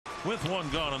With one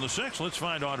gone in the sixth, let's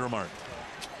find Audra Mark.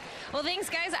 Well,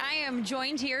 thanks, guys. I am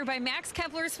joined here by Max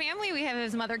Kepler's family. We have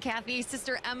his mother, Kathy,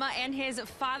 sister, Emma, and his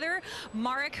father,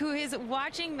 Marek, who is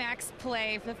watching Max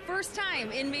play for the first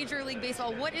time in Major League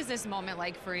Baseball. What is this moment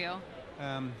like for you?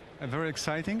 Very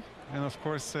exciting. And, of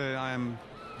course, I am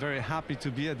very happy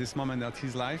to be at this moment of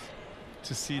his life,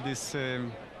 to see this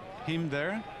him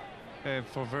there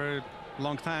for a very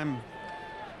long time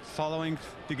following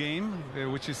the game,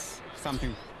 which is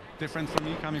something different for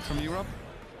me coming from Europe.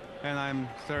 And I'm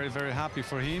very, very happy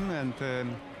for him and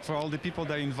for all the people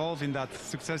that are involved in that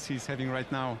success he's having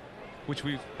right now, which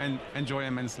we enjoy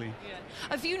immensely. Yeah.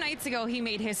 A few nights ago, he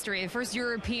made history. The first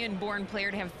European-born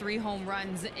player to have 3 home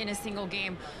runs in a single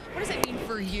game. What does it mean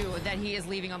for you that he is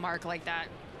leaving a mark like that?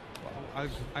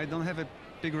 I don't have a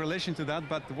big relation to that,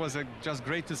 but it was just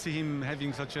great to see him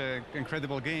having such an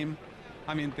incredible game.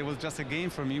 I mean, it was just a game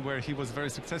for me where he was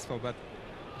very successful, but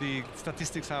the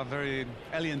statistics are very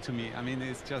alien to me. I mean,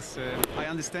 it's just, I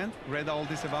understand, read all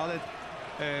this about it,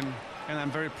 and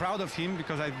I'm very proud of him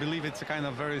because I believe it's a kind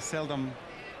of very seldom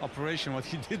operation what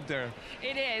he did there.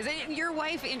 It is. Your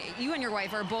wife, you and your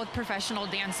wife are both professional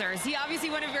dancers. He obviously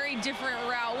went a very different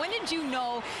route. When did you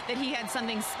know that he had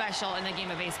something special in the game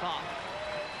of baseball?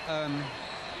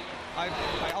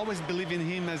 I always believe in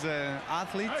him as an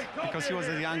athlete because he was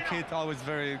a young kid, always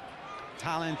very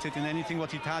talented in anything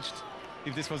what he touched.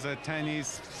 If this was a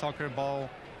tennis, soccer ball,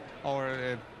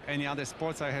 or any other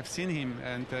sports, I have seen him.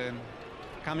 And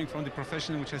coming from the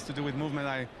profession which has to do with movement,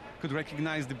 I could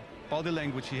recognize the body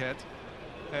language he had.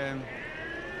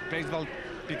 Baseball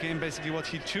became basically what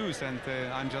he chose, and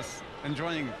I'm just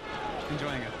enjoying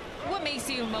it. What makes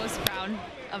you most proud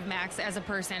of Max as a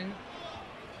person?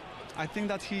 I think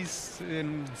that he's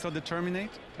so determined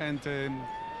and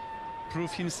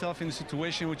prove himself in a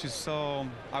situation which is so,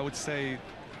 I would say,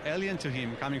 alien to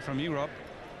him coming from Europe,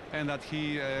 and that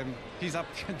he's up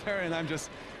there, and I'm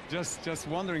just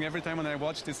wondering every time when I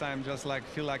watch this, I'm just like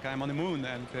feel like I'm on the moon,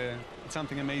 and it's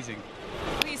something amazing.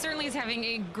 He certainly is having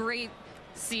a great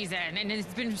season, and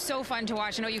it's been so fun to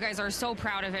watch. I know you guys are so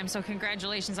proud of him, so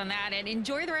congratulations on that, and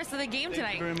enjoy the rest of the game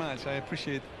tonight. Thank you very much. I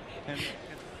appreciate it. And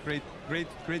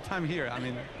great time here. I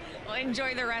mean, well,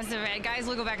 enjoy the rest of it, guys.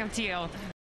 We'll go back up to you.